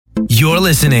You're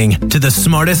listening to the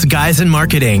smartest guys in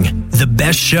marketing, the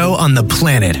best show on the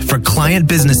planet for client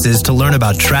businesses to learn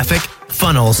about traffic,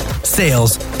 funnels,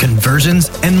 sales, conversions,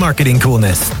 and marketing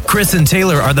coolness. Chris and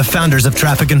Taylor are the founders of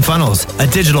Traffic and Funnels, a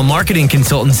digital marketing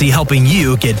consultancy helping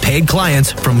you get paid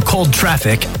clients from cold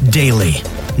traffic daily.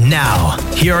 Now,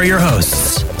 here are your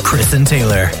hosts, Chris and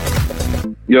Taylor.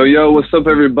 Yo, what's up,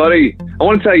 everybody? I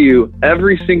want to tell you,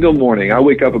 every single morning, I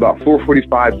wake up about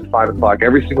 4:45 to 5 o'clock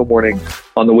every single morning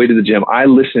on the way to the gym. I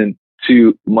listen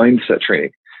to mindset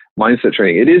training.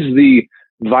 It is the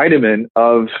vitamin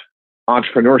of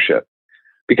entrepreneurship,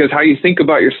 because how you think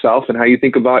about yourself and how you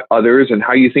think about others and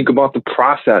how you think about the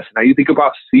process and how you think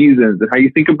about seasons and how you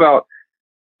think about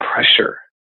pressure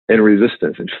and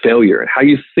resistance and failure and how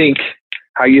you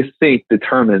think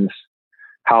determines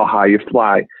how high you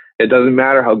fly. It doesn't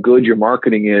matter how good your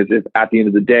marketing is if at the end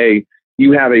of the day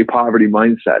you have a poverty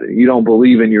mindset and you don't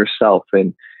believe in yourself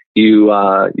and you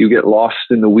get lost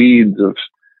in the weeds of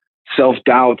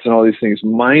self-doubts and all these things.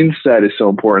 Mindset is so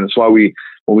important. That's why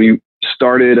when we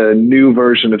started a new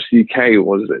version of CK,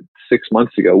 what was it, 6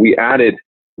 months ago, we added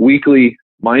weekly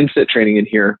mindset training in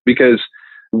here, because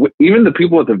even the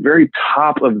people at the very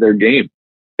top of their game,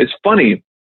 it's funny,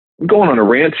 I'm going on a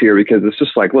rant here because it's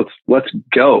just like, let's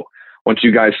go. I want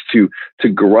you guys to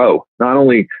grow, not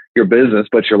only your business,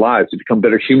 but your lives, to become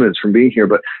better humans from being here.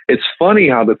 But it's funny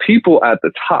how the people at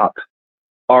the top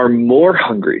are more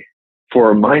hungry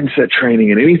for mindset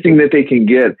training and anything that they can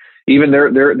get. Even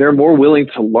they're more willing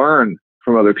to learn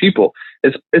from other people.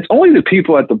 It's only the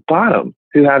people at the bottom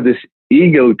who have this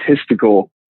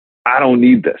egotistical, I don't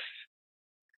need this.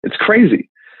 It's crazy.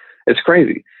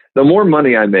 The more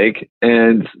money I make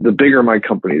and the bigger my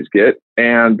companies get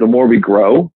and the more we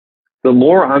grow, the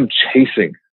more I'm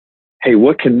chasing. Hey,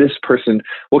 what can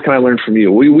I learn from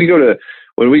you? When we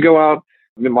go out,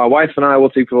 my wife and I will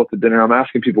take people out to dinner. I'm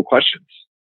asking people questions.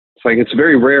 It's like, it's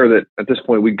very rare that at this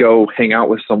point we go hang out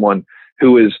with someone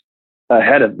who is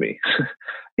ahead of me.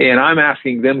 And I'm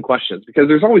asking them questions, because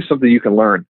there's always something you can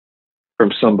learn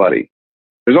from somebody.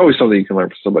 So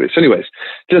anyways,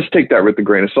 just take that with a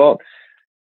grain of salt.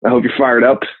 I hope you're fired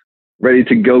up, ready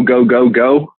to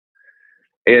go.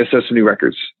 ASS New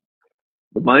Records.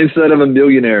 The mindset of a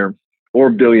millionaire or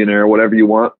billionaire, whatever you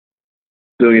want.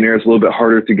 Billionaire is a little bit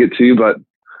harder to get to, but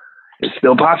it's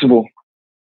still possible.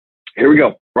 Here we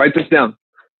go. Write this down.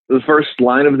 The first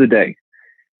line of the day.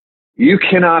 You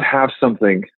cannot have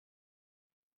something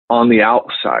on the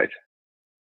outside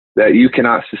that you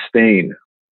cannot sustain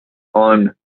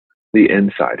on the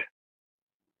inside.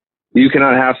 You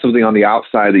cannot have something on the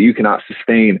outside that you cannot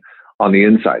sustain on the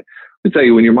inside. Let me tell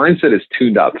you, when your mindset is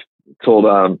tuned up, I told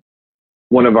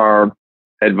one of our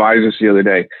advisors the other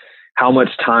day how much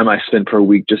time I spend per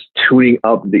week just tuning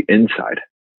up the inside.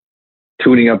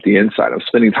 I'm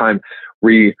spending time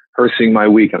rehearsing my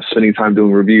week. I'm spending time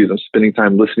doing reviews. I'm spending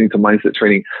time listening to mindset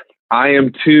training. I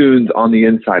am tuned on the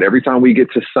inside. Every time we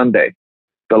get to Sunday,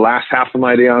 the last half of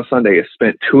my day on Sunday is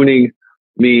spent tuning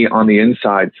me on the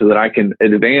inside so that I can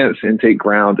advance and take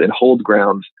ground and hold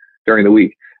ground during the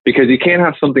week. Because you can't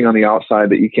have something on the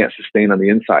outside that you can't sustain on the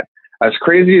inside. As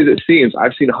crazy as it seems,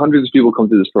 I've seen hundreds of people come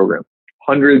through this program,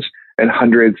 hundreds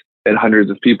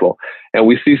of people, and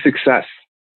we see success,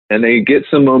 and they get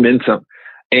some momentum,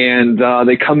 and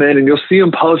they come in, and you'll see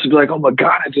them post and be like, "Oh my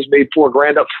God, I just made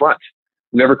 $4,000 up front.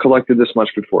 Never collected this much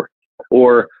before,"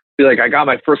 or be like, "I got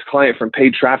my first client from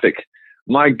paid traffic.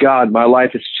 My God, my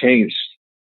life has changed,"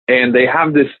 and they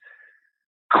have this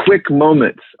quick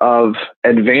moment of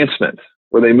advancement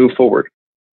where they move forward.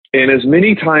 And as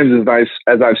many times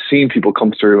as I've seen people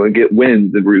come through and get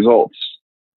wins and results,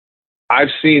 I've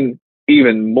seen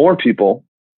even more people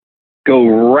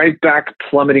go right back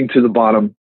plummeting to the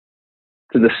bottom,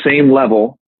 to the same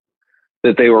level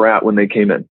that they were at when they came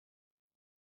in.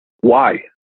 Why?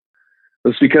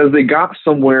 It's because they got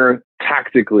somewhere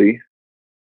tactically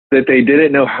that they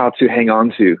didn't know how to hang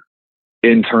on to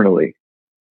internally.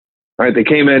 Right? They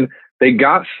came in, they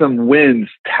got some wins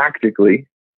tactically.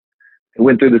 They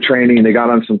went through the training, they got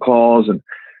on some calls, and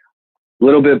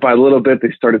little bit by little bit,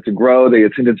 they started to grow. They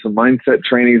attended some mindset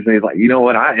trainings, and they're like, you know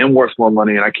what, I am worth more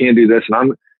money, and I can do this, and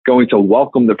I'm going to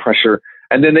welcome the pressure.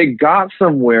 And then they got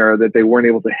somewhere that they weren't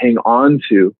able to hang on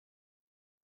to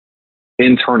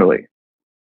internally.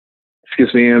 This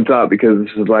gets me amped up, because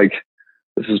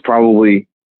this is probably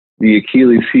the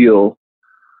Achilles heel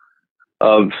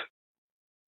of,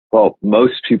 well,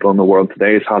 most people in the world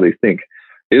today, is how they think.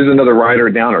 Here's another rider or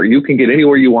downer. You can get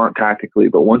anywhere you want tactically,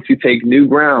 but once you take new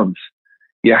grounds,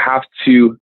 you have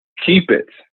to keep it,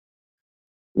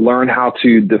 learn how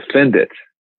to defend it.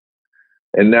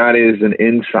 And that is an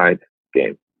inside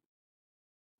game.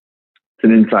 It's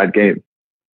an inside game.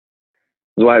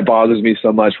 That's why it bothers me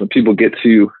so much when people get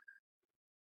to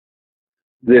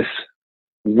this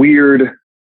weird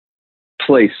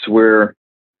place where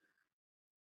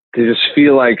they just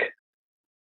feel like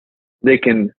they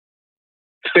can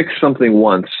fix something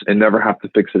once and never have to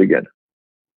fix it again.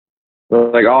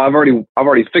 They're like, oh, I've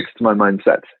already fixed my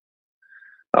mindset.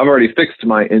 I've already fixed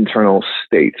my internal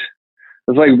state.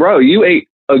 It's like, bro, you ate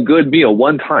a good meal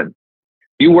one time.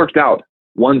 You worked out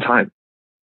one time.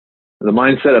 The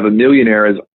mindset of a millionaire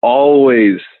is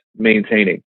always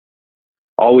maintaining,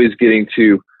 always getting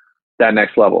to that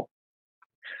next level.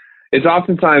 It's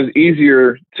oftentimes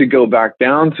easier to go back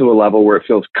down to a level where it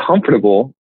feels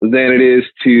comfortable than it is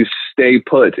to stay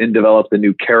put and develop the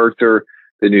new character,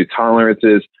 the new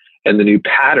tolerances, and the new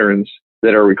patterns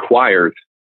that are required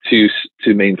to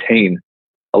maintain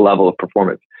a level of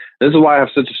performance. This is why I have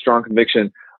such a strong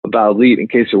conviction about Elite, in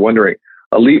case you're wondering.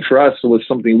 Elite for us was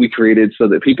something we created so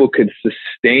that people could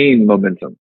sustain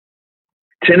momentum.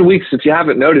 10 weeks, if you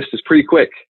haven't noticed, is pretty quick.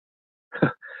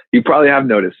 You probably have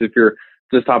noticed if you're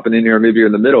just hopping in here, or maybe you're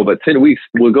in the middle, but 10 weeks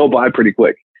will go by pretty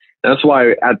quick. And that's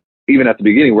why even at the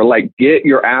beginning, we're like, get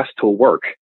your ass to work,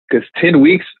 because 10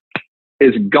 weeks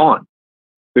is gone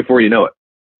before you know it.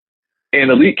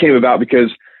 And Elite came about because,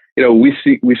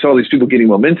 we saw these people getting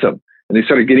momentum, and they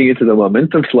started getting into the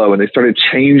momentum flow, and they started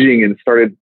changing and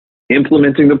started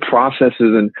implementing the processes.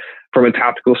 And from a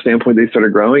tactical standpoint, they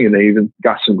started growing, and they even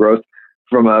got some growth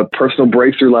from a personal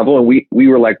breakthrough level. And we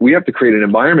were like, we have to create an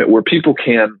environment where people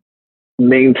can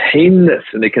maintain this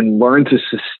and they can learn to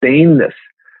sustain this.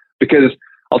 Because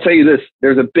I'll tell you this,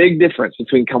 there's a big difference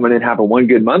between coming in having one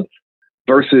good month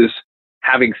versus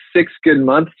having 6 good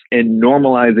months and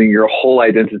normalizing your whole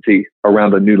identity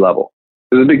around a new level.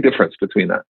 There's a big difference between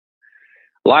that.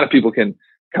 A lot of people can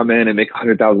come in and make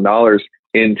 $100,000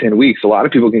 in 10 weeks. A lot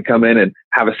of people can come in and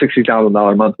have a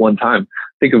 $60,000 month one time.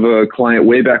 Think of a client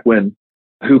way back when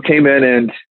who came in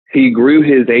and he grew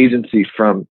his agency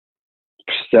from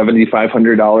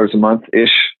 $7,500 a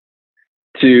month-ish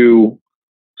to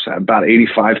about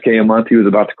 $85K a month. He was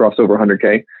about to cross over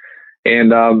 100K.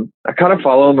 And I kind of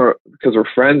follow him because we're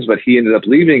friends, but he ended up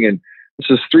leaving. And this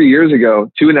was 3 years ago,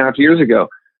 2.5 years ago.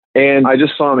 And I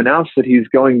just saw him announce that he's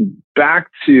going back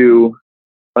to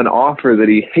an offer that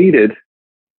he hated.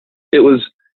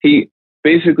 He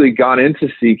basically got into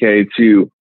CK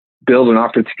to build an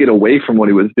offer to get away from what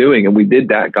he was doing. And we did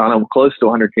that, got him close to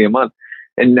 100K a month.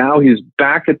 And now he's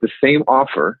back at the same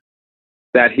offer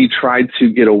that he tried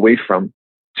to get away from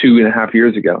 2.5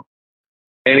 years ago.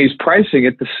 And he's pricing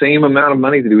at the same amount of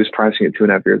money that he was pricing at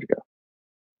 2.5 years ago.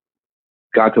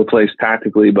 Got to a place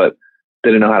tactically, but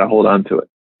didn't know how to hold on to it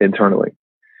internally.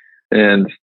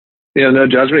 And, no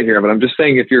judgment here, but I'm just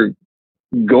saying if your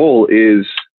goal is,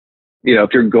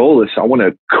 I want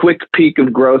a quick peak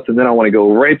of growth and then I want to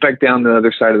go right back down the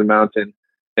other side of the mountain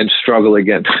and struggle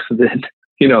again, then,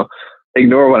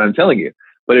 ignore what I'm telling you.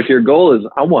 But if your goal is,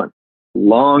 I want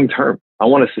long-term, I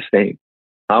want to sustain,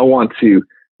 I want to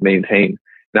maintain,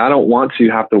 and I don't want to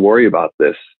have to worry about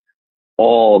this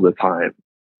all the time.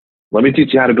 Let me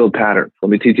teach you how to build patterns. Let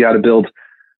me teach you how to build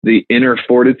the inner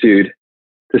fortitude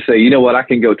to say, you know what, I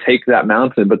can go take that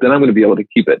mountain, but then I'm going to be able to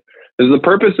keep it. Because the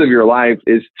purpose of your life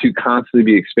is to constantly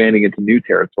be expanding into new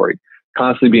territory,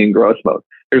 constantly be in growth mode.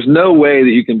 There's no way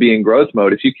that you can be in growth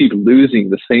mode if you keep losing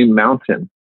the same mountain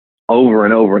over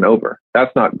and over and over.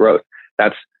 That's not growth.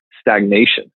 That's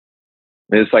stagnation.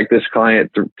 And it's like this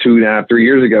client 2.5, 3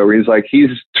 years ago, where he's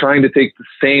trying to take the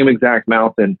same exact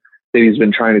mountain that he's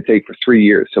been trying to take for 3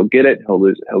 years. He'll get it, he'll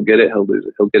lose it. He'll get it, he'll lose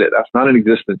it. He'll get it. That's not an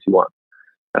existence you want.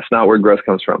 That's not where growth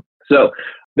comes from. So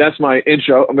that's my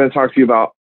intro. I'm going to talk to you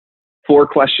about 4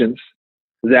 questions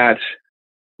that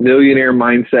millionaire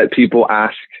mindset people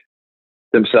ask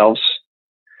themselves.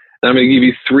 And I'm going to give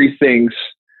you 3 things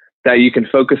that you can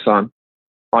focus on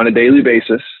a daily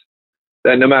basis,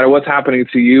 that no matter what's happening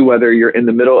to you, whether you're in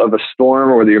the middle of a storm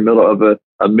or whether you're in the middle of an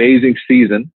amazing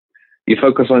season, you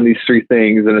focus on these 3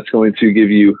 things and it's going to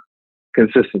give you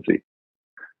consistency.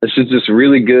 This is just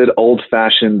really good,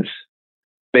 old-fashioned,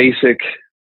 basic,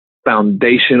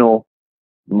 foundational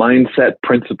mindset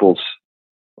principles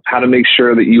of how to make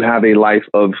sure that you have a life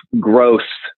of growth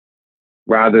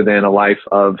rather than a life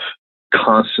of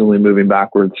constantly moving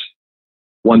backwards,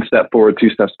 1 step forward, 2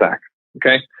 steps back.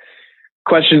 Okay?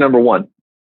 Question number 1.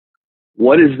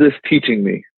 What is this teaching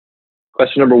me?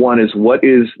 Question number 1 is, what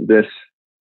is this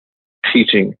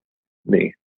teaching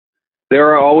me? There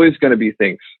are always going to be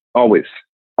things, always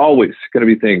going to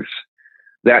be things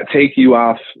that take you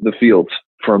off the field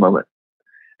for a moment.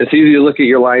 It's easy to look at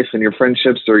your life and your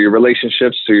friendships or your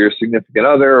relationships or your significant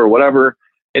other or whatever,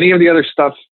 any of the other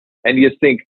stuff And you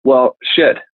think, well,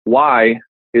 shit, why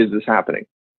is this happening?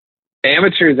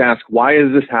 Amateurs ask, why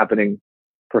is this happening?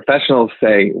 Professionals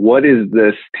say, what is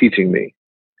this teaching me?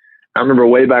 I remember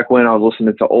way back when I was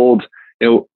listening to old,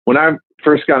 when I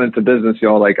first got into business,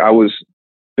 like I was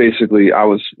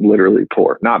literally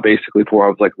poor. Not basically poor. I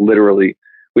was like literally,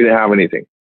 we didn't have anything.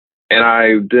 And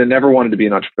I never wanted to be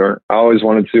an entrepreneur. I always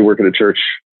wanted to work at a church.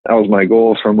 That was my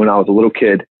goal from when I was a little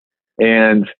kid.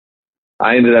 And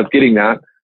I ended up getting that.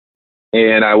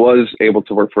 And I was able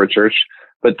to work for a church.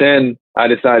 But then I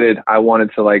decided I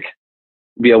wanted to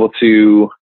be able to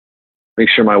make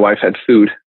sure my wife had food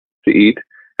to eat.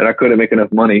 And I couldn't make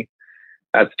enough money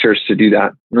at the church to do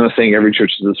that. I'm not saying every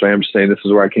church is this way. I'm just saying this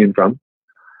is where I came from.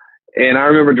 And I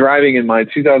remember driving in my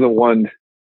 2001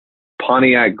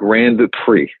 Pontiac Grand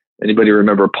Prix. Anybody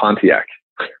remember Pontiac?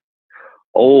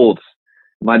 Old.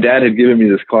 My dad had given me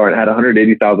this car. It had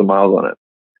 180,000 miles on it.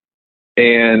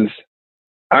 And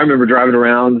I remember driving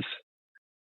around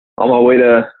on my way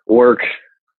to work,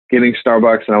 getting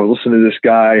Starbucks, and I was listening to this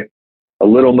guy, a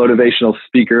little motivational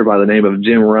speaker by the name of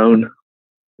Jim Rohn.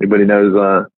 Anybody knows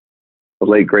the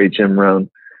late, great Jim Rohn?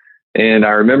 And I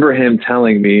remember him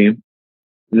telling me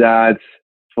that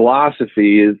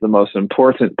philosophy is the most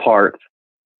important part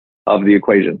of the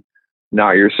equation.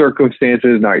 Not your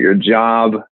circumstances, not your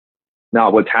job,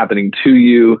 not what's happening to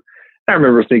you. I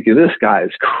remember thinking, this guy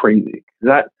is crazy.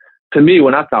 That, to me,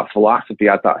 when I thought philosophy,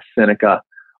 I thought Seneca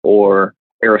or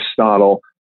Aristotle,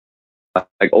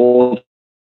 like old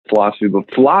philosophy.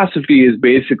 But philosophy is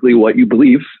basically what you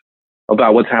believe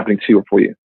about what's happening to you or for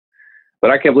you.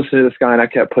 But I kept listening to this guy and I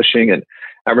kept pushing. And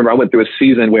I remember I went through a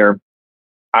season where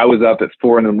I was up at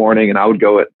 4 a.m. and I would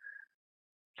go at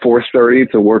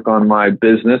 4:30 to work on my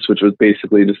business, which was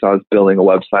basically just I was building a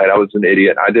website. I was an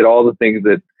idiot. I did all the things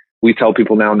that we tell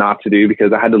people now not to do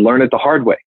because I had to learn it the hard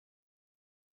way.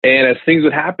 And as things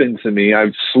would happen to me,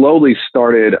 I slowly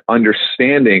started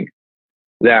understanding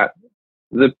that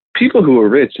the people who are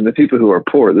rich and the people who are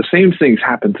poor, the same things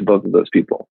happen to both of those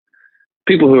people.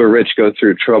 People who are rich go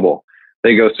through trouble.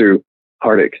 They go through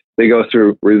heartache. They go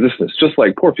through resistance, just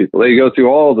like poor people. They go through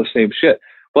all the same shit.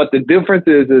 But the difference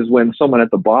is when someone at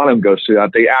the bottom goes through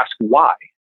that, they ask why.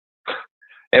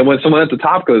 And when someone at the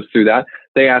top goes through that,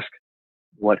 they ask,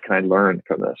 what can I learn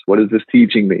from this? What is this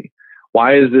teaching me?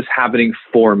 Why is this happening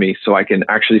for me so I can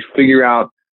actually figure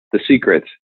out the secret,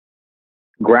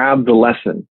 grab the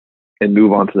lesson, and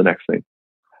move on to the next thing?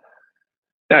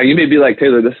 Now, you may be like,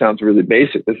 Taylor, this sounds really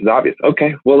basic. This is obvious.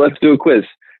 Okay, well, let's do a quiz.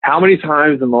 How many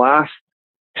times in the last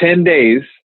 10 days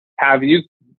have you,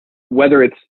 whether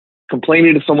it's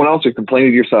complaining to someone else or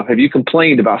complaining to yourself, have you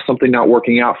complained about something not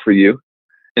working out for you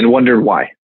and wondered why?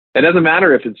 It doesn't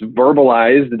matter if it's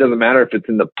verbalized. It doesn't matter if it's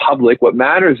in the public. What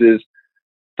matters is,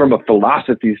 from a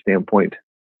philosophy standpoint,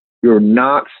 you're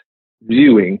not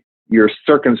viewing your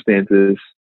circumstances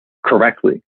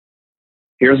correctly.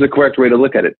 Here's the correct way to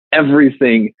look at it.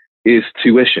 Everything is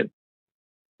tuition.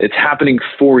 It's happening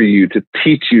for you to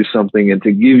teach you something and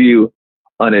to give you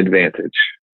an advantage.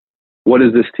 What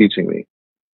is this teaching me?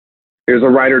 Here's a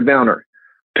writer downer.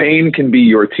 Pain can be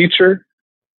your teacher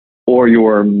or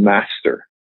your master.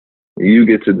 You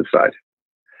get to decide.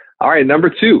 All right, number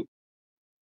 2.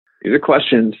 These are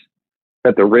questions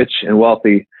that the rich and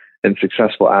wealthy and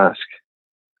successful ask.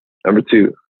 Number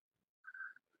 2,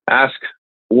 ask,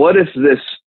 what if this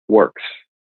works?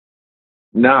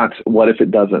 Not, what if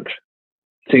it doesn't?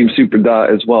 Seems super duh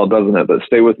as well, doesn't it? But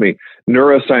stay with me.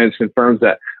 Neuroscience confirms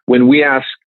that when we ask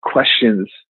questions,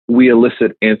 we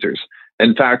elicit answers.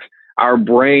 In fact, our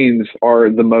brains are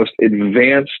the most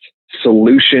advanced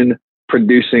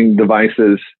solution-producing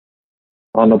devices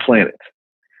on the planet.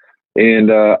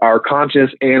 And our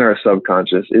conscious and our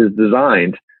subconscious is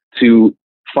designed to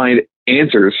find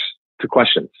answers to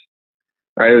questions.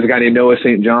 All right, there's a guy named Noah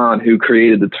St. John who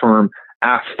created the term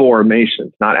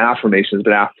afformations, not affirmations,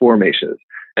 but afformations.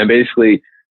 And basically,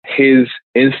 his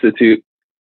institute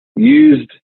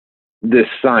used this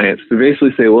science to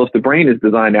basically say, well, if the brain is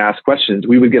designed to ask questions,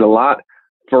 we would get a lot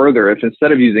further if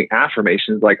instead of using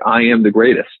affirmations like I am the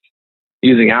greatest,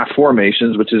 using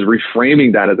afformations, which is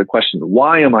reframing that as a question,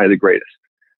 why am I the greatest?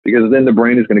 Because then the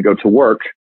brain is going to go to work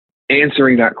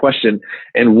answering that question,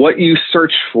 and what you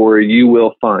search for, you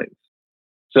will find.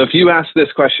 So if you ask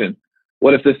this question,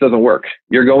 what if this doesn't work?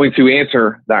 You're going to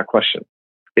answer that question.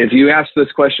 If you ask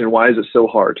this question, why is it so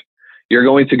hard? You're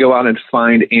going to go out and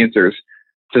find answers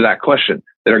to that question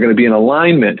that are going to be in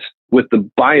alignment with the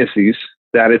biases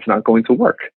that it's not going to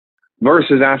work,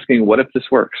 versus asking, what if this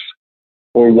works?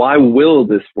 Or why will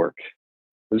this work?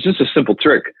 It's just a simple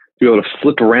trick to be able to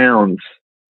flip around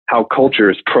how culture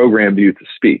has programmed you to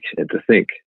speak and to think.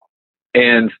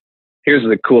 And here's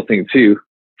the cool thing too,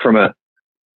 from a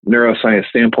neuroscience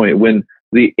standpoint, when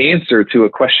the answer to a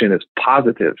question is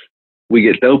positive, we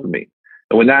get dopamine.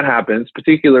 And when that happens,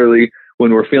 particularly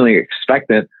when we're feeling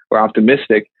expectant or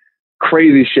optimistic,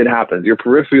 crazy shit happens. Your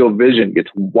peripheral vision gets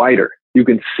wider. You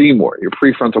can see more. Your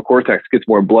prefrontal cortex gets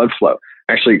more blood flow,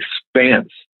 actually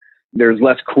expands. There's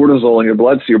less cortisol in your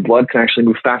blood, so your blood can actually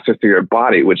move faster through your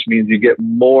body, which means you get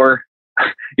more,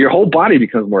 your whole body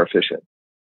becomes more efficient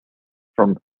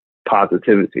from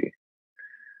positivity.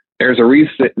 There's a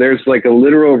reason, there's like a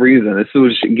literal reason. This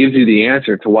is what gives you the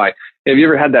answer to why. Have you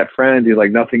ever had that friend who's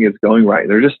like, nothing is going right?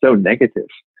 They're just so negative.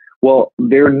 Well,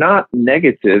 they're not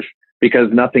negative because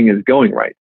nothing is going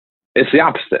right. It's the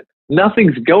opposite.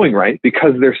 Nothing's going right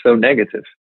because they're so negative.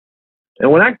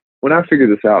 And when I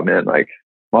figured this out, man, like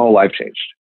my whole life changed.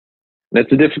 And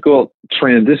it's a difficult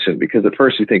transition because at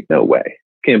first you think, no way,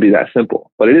 it can't be that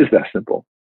simple. But it is that simple.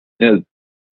 You know,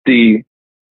 the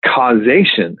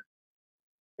causation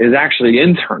is actually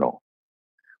internal,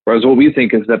 whereas what we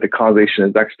think is that the causation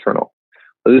is external.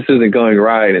 So this isn't going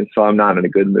right, and so I'm not in a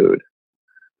good mood.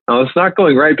 No, it's not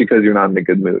going right because you're not in a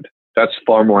good mood. That's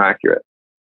far more accurate.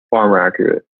 Far more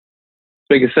accurate.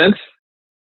 Making sense?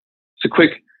 It's a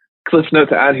quick cliff note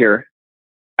to add here.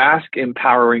 Ask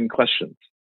empowering questions.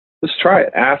 Just try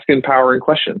it. Ask empowering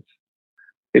questions.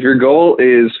 If your goal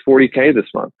is 40K this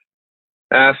month,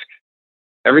 ask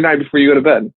every night before you go to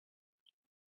bed,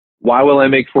 why will I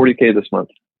make 40K this month?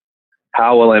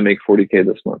 How will I make 40K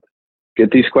this month? Get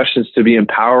these questions to be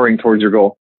empowering towards your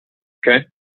goal. Okay.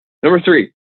 Number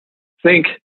 3, think,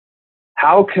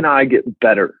 how can I get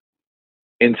better?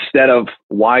 Instead of,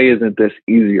 why isn't this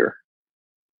easier?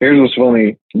 Here's what's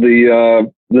funny.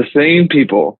 The same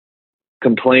people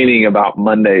complaining about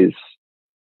Mondays,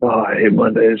 oh, I hate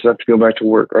Mondays, I have to go back to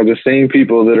work, are the same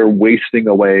people that are wasting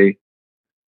away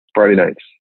Friday nights.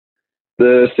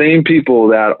 The same people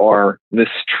that are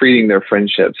mistreating their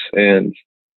friendships and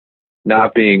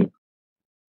not being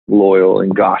loyal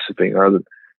and gossiping are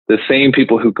the same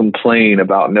people who complain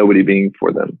about nobody being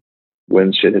for them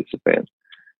when shit hits the fan.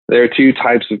 There are 2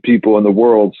 types of people in the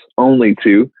world, only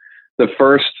 2. The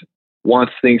first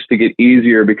wants things to get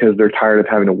easier because they're tired of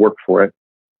having to work for it.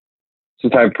 It's the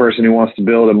type of person who wants to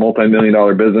build a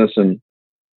multi-million-dollar business and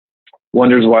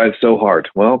wonders why it's so hard.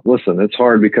 Well, listen, it's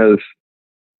hard because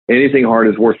anything hard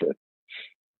is worth it.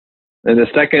 And the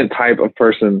second type of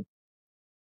person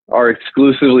are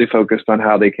exclusively focused on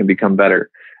how they can become better.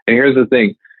 And here's the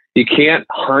thing. You can't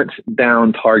hunt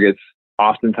down targets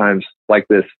oftentimes like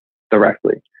this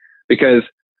directly. Because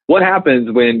what happens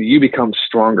when you become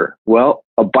stronger? Well,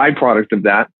 a byproduct of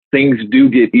that, things do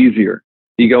get easier.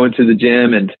 You go into the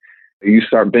gym and you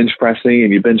start bench pressing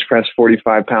and you bench press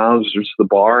 45 pounds, which is the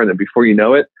bar. And then before you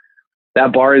know it,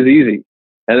 that bar is easy.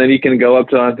 And then you can go up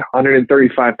to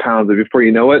 135 pounds. And before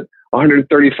you know it,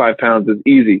 135 pounds is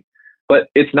easy. But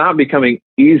it's not becoming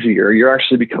easier. You're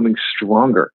actually becoming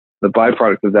stronger. The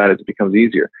byproduct of that is it becomes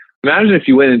easier. Imagine if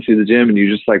you went into the gym and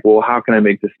you're just like, well, how can I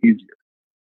make this easier?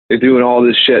 You're doing all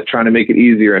this shit, trying to make it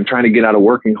easier and trying to get out of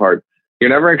working hard. You're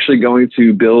never actually going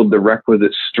to build the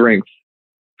requisite strength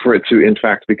for it to, in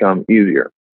fact, become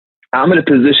easier. I'm in a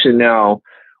position now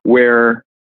where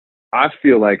I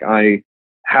feel like I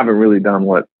haven't really done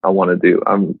what I want to do.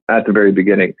 I'm at the very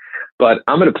beginning, but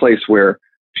I'm at a place where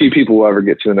few people will ever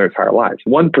get to in their entire lives.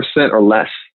 1% or less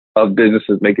of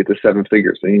businesses make it to 7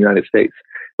 figures in the United States.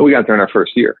 And we got there in our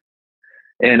first year.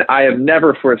 And I have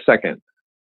never for a second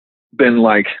been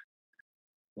like,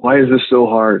 why is this so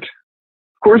hard?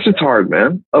 Of course it's hard,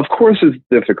 man. Of course it's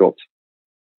difficult.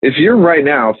 If you're right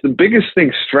now, if the biggest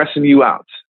thing stressing you out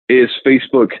is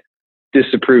Facebook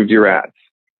disapproved your ads,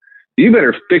 you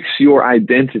better fix your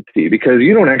identity because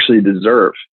you don't actually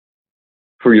deserve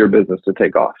for your business to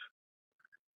take off.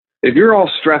 If you're all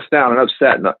stressed out and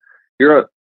upset and you're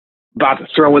about to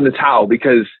throw in the towel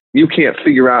because you can't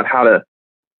figure out how to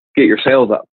get your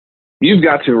sales up, you've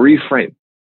got to reframe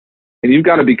and you've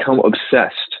got to become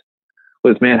obsessed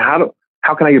with, man, how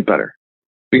can I get better?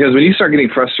 Because when you start getting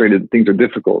frustrated and things are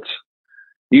difficult,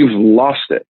 you've lost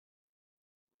it.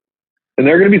 And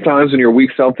there are going to be times when your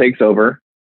weak self takes over.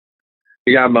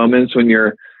 You got moments when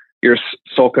you're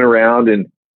sulking around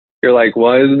and you're like,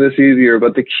 why isn't this easier?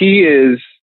 But the key is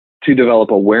to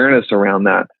develop awareness around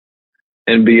that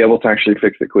and be able to actually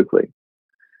fix it quickly.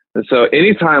 And so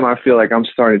anytime I feel like I'm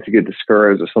starting to get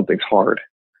discouraged if something's hard,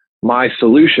 my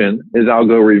solution is I'll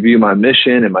go review my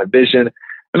mission and my vision.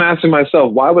 I'm asking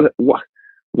myself, why would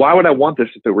I want this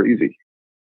if it were easy?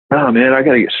 Oh man, I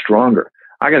got to get stronger.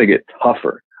 I got to get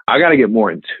tougher. I got to get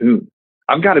more in tune.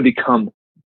 I've got to become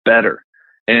better.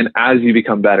 And as you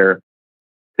become better,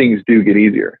 things do get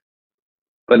easier.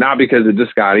 but not because it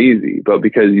just got easy, but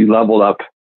because you leveled up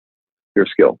your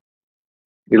skill.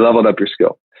 You leveled up your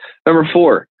skill. Number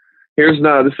 4,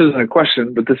 this isn't a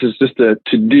question, but this is just a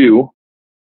to-do.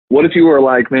 What if you were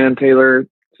like, man, Taylor,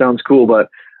 sounds cool, but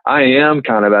I am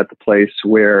kind of at the place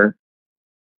where,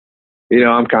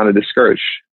 I'm kind of discouraged,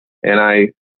 and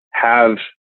I have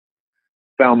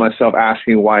found myself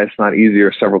asking why it's not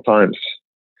easier several times.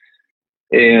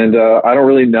 And I don't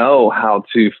really know how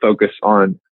to focus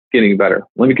on getting better.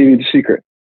 Let me give you the secret.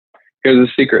 Here's the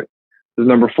secret. This is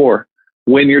number 4.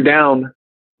 When you're down,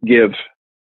 give.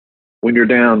 When you're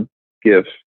down, give.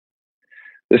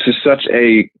 This is such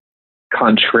a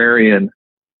contrarian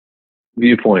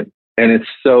viewpoint, and it's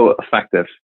so effective.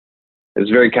 It's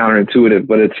very counterintuitive,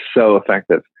 but it's so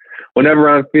effective. Whenever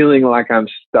I'm feeling like I'm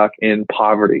stuck in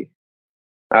poverty,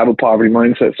 I have a poverty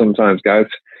mindset sometimes, guys.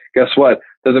 Guess what?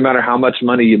 Doesn't matter how much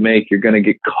money you make, you're going to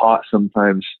get caught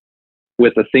sometimes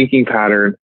with a thinking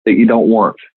pattern that you don't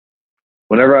want.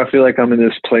 Whenever I feel like I'm in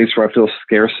this place where I feel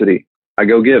scarcity, I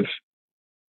go give.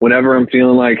 Whenever I'm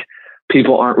feeling like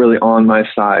people aren't really on my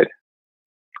side,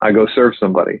 I go serve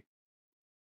somebody.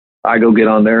 I go get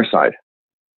on their side.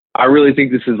 I really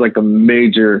think this is like a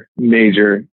major,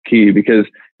 major key, because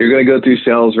you're going to go through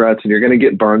sales reps and you're going to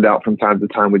get burned out from time to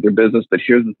time with your business. But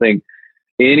here's the thing.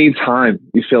 Anytime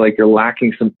you feel like you're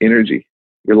lacking some energy,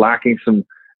 you're lacking some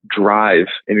drive,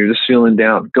 and you're just feeling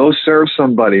down, go serve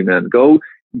somebody, man. Go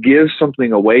give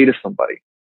something away to somebody.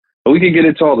 But we can get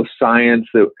into all the science,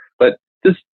 but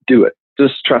just do it.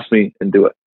 Just trust me and do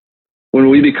it. When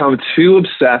we become too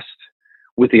obsessed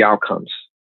with the outcomes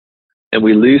and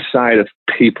we lose sight of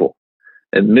people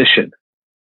and mission,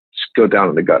 just go down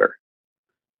in the gutter.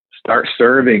 Start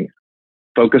serving.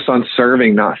 Focus on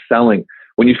serving, not selling.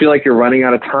 When you feel like you're running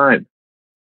out of time,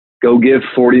 go give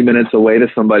 40 minutes away to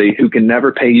somebody who can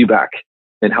never pay you back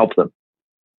and help them.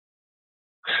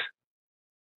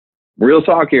 Real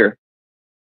talk here.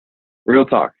 Real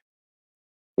talk.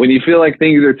 When you feel like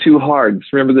things are too hard,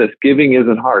 just remember this: giving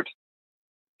isn't hard.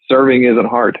 Serving isn't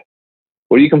hard.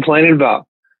 What are you complaining about?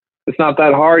 It's not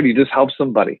that hard. You just help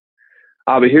somebody.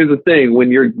 But here's the thing.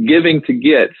 When you're giving to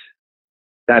get,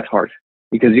 that's hard,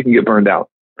 because you can get burned out.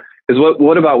 Because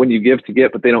what about when you give to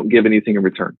get, but they don't give anything in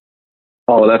return?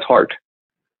 Oh, that's hard.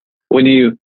 When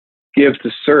you give to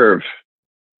serve,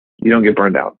 you don't get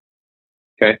burned out.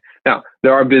 Okay. Now,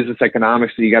 there are business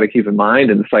economics that you got to keep in mind.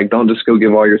 And it's like, don't just go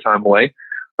give all your time away.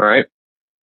 All right.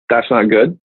 That's not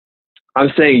good. I'm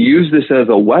saying use this as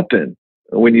a weapon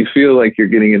when you feel like you're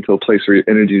getting into a place where your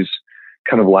energy is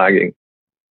kind of lagging.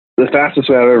 The fastest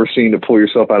way I've ever seen to pull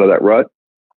yourself out of that rut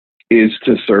is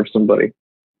to serve somebody.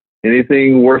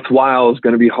 Anything worthwhile is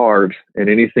going to be hard, and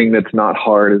anything that's not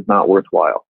hard is not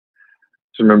worthwhile.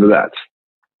 So remember that.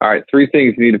 All right. 3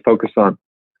 things you need to focus on.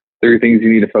 3 things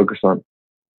you need to focus on.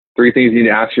 3 things you need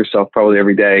to ask yourself probably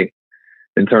every day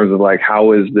in terms of like,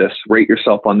 how is this? Rate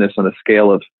yourself on this on a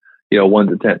scale of, 1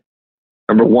 to 10.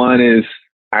 Number 1 is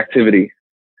activity.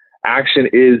 Action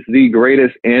is the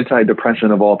greatest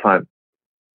antidepressant of all time.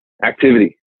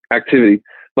 Activity.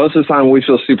 Most of the time when we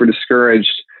feel super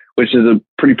discouraged, which is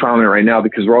pretty prominent right now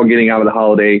because we're all getting out of the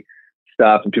holiday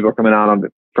stuff and people are coming out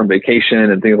from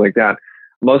vacation and things like that.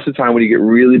 Most of the time when you get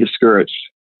really discouraged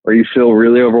or you feel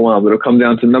really overwhelmed, it'll come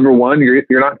down to number 1,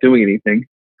 you're not doing anything.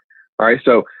 All right.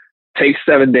 So take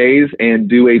 7 days and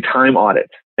do a time audit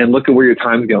and look at where your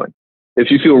time's going. If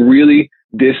you feel really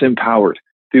disempowered,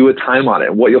 do a time audit.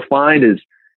 And what you'll find is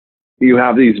you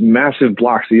have these massive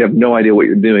blocks that you have no idea what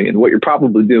you're doing. And what you're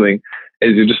probably doing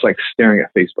is you're just like staring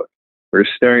at Facebook or you're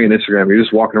staring at Instagram. You're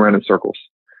just walking around in circles.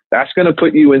 That's going to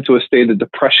put you into a state of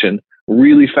depression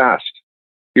really fast.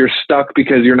 You're stuck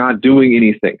because you're not doing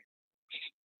anything.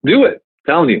 Do it.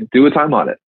 I'm telling you, do a time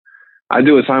audit. I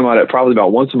do a time audit probably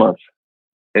about once a month,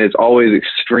 and it's always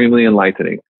extremely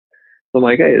enlightening. So I'm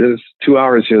like, hey, there's 2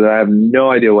 hours here that I have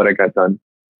no idea what I got done.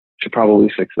 Should probably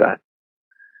fix that.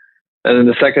 And then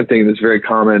the second thing that's very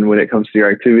common when it comes to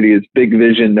your activity is big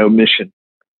vision, no mission.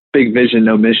 Big vision,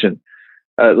 no mission.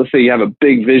 Let's say you have a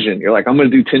big vision. You're like, I'm going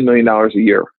to do $10 million a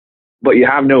year, but you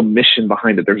have no mission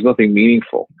behind it. There's nothing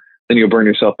meaningful. Then you'll burn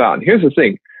yourself out. And here's the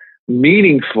thing.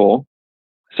 Meaningful,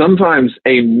 sometimes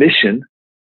a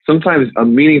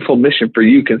meaningful mission for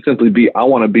you can simply be, I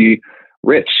want to be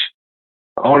rich.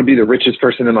 I want to be the richest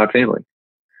person in my family.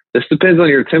 This depends on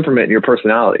your temperament and your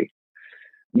personality.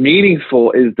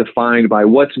 Meaningful is defined by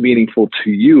what's meaningful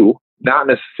to you, not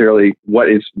necessarily what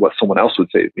someone else would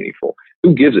say is meaningful.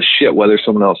 Who gives a shit whether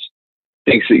someone else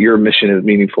thinks that your mission is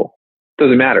meaningful?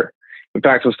 Doesn't matter. In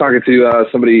fact, I was talking to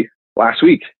somebody last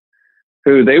week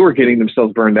who they were getting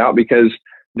themselves burned out because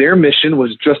their mission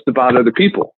was just about other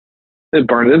people. They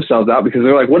burned themselves out because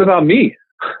they're like, what about me?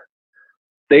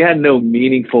 They had no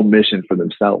meaningful mission for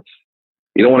themselves.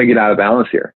 You don't want to get out of balance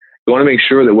here. You want to make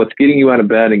sure that what's getting you out of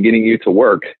bed and getting you to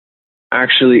work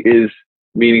actually is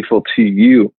meaningful to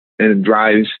you and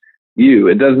drives you.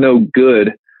 It does no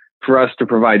good for us to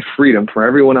provide freedom for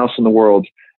everyone else in the world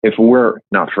if we're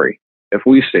not free, if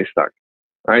we stay stuck.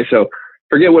 All right. So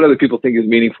forget what other people think is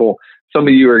meaningful. Some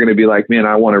of you are going to be like, man,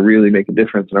 I want to really make a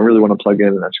difference and I really want to plug in,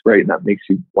 and that's great. And that makes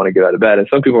you want to get out of bed. And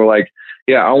some people are like,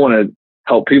 yeah, I want to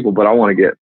help people, but I want to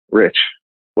get rich,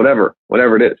 whatever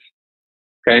it is.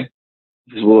 Okay.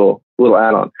 This is a little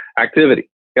add-on. Activity.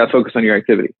 You got to focus on your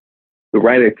activity, the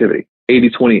right activity,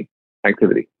 80-20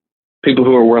 activity. People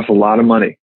who are worth a lot of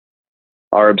money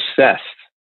are obsessed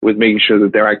with making sure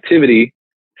that their activity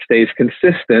stays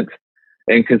consistent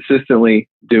and consistently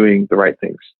doing the right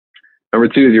things. Number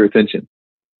 2 is your attention.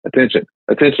 Attention.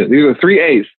 These are the 3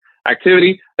 A's.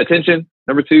 Activity, attention.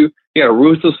 Number 2, you got to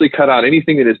ruthlessly cut out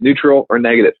anything that is neutral or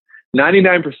negative.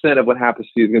 99% of what happens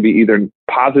to you is going to be either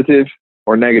positive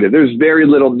or negative. There's very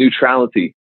little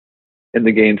neutrality in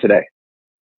the game today.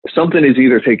 Something is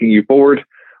either taking you forward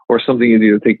or something is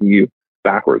either taking you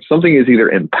backwards. Something is either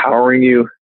empowering you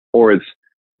or it's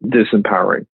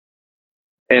disempowering.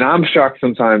 And I'm shocked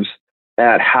sometimes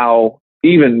at how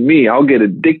even me, I'll get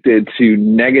addicted to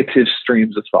negative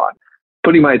streams of thought,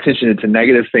 putting my attention into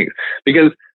negative things,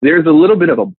 because there's a little bit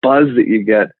of a buzz that you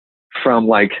get from,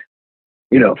 like,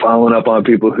 you know, following up on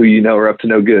people who you know are up to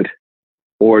no good,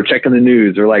 or checking the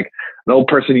news, or like an old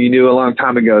person you knew a long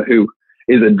time ago who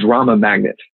is a drama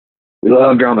magnet. We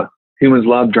love drama. Humans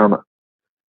love drama.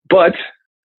 But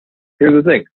here's the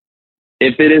thing.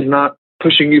 If it is not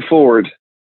pushing you forward,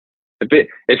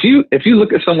 if you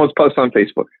look at someone's post on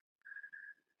Facebook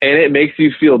and it makes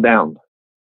you feel down,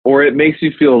 or it makes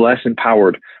you feel less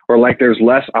empowered, or like there's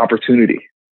less opportunity,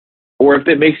 or if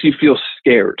it makes you feel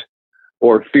scared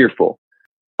or fearful,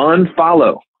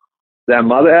 unfollow that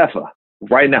mother effer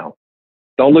right now.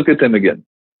 Don't look at them again.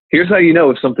 Here's how you know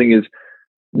if something is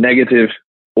negative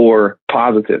or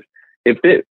positive. If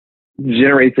it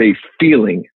generates a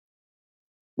feeling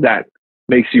that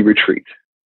makes you retreat,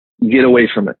 get away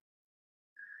from it.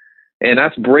 And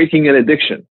that's breaking an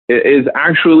addiction. It is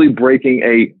actually breaking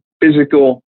a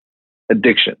physical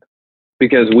addiction,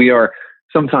 because we are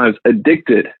sometimes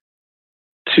addicted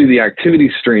to the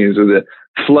activity streams or the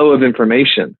flow of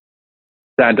information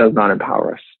that does not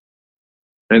empower us.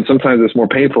 And sometimes it's more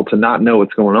painful to not know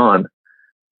what's going on.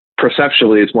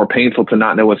 Perceptually, it's more painful to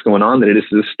not know what's going on than it is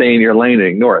to just stay in your lane and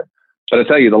ignore it. But I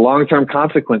tell you, the long-term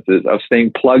consequences of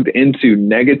staying plugged into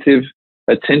negative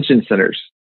attention centers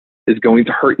is going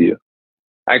to hurt you.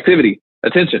 Activity,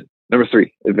 attention. Number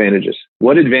 3, advantages.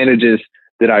 What advantages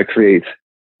did I create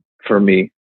for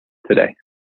me today?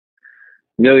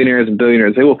 Millionaires and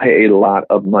billionaires, they will pay a lot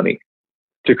of money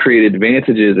to create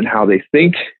advantages in how they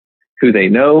think, who they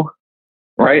know,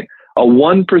 right? A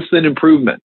 1%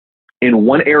 improvement in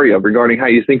one area regarding how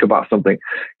you think about something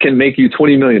can make you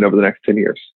 20 million over the next 10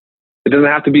 years. It doesn't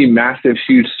have to be massive,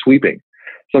 huge, sweeping.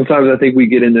 Sometimes I think we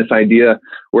get in this idea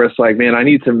where it's like, man, I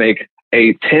need to make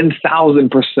a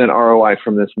 10,000% ROI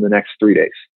from this in the next 3 days.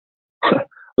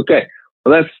 Okay.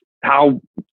 Well, that's how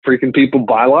freaking people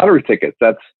buy lottery tickets.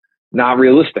 That's not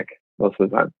realistic most of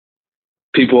the time.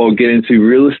 People get into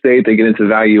real estate, they get into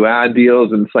value add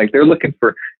deals, and it's like they're looking for,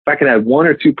 if I can add 1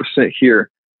 or 2% here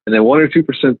and then 1 or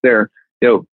 2% there,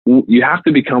 you know, you have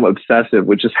to become obsessive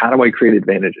with just how do I create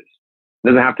advantages? It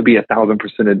doesn't have to be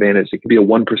 1,000% advantage. It can be a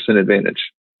 1% advantage.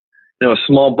 You know, a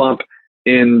small bump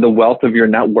in the wealth of your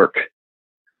network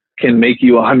can make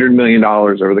you $100 million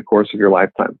over the course of your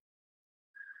lifetime.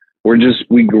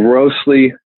 We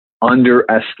grossly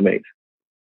underestimate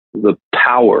the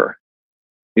power,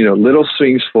 you know, little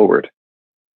swings forward.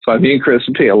 So me and Chris,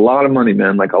 we pay a lot of money,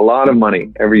 man, like a lot of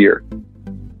money every year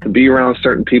to be around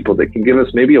certain people that can give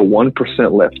us maybe a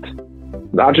 1%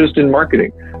 lift, not just in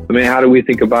marketing. I mean, how do we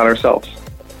think about ourselves?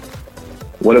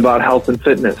 What about health and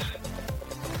fitness?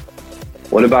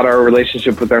 What about our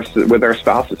relationship with our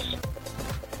spouses?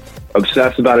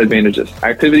 Obsess about advantages.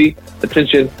 Activity,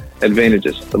 attention,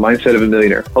 advantages. The mindset of a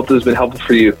millionaire. Hope this has been helpful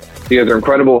for you. You guys are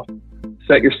incredible.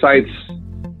 Set your sights.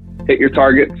 Hit your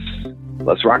targets.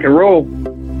 Let's rock and roll.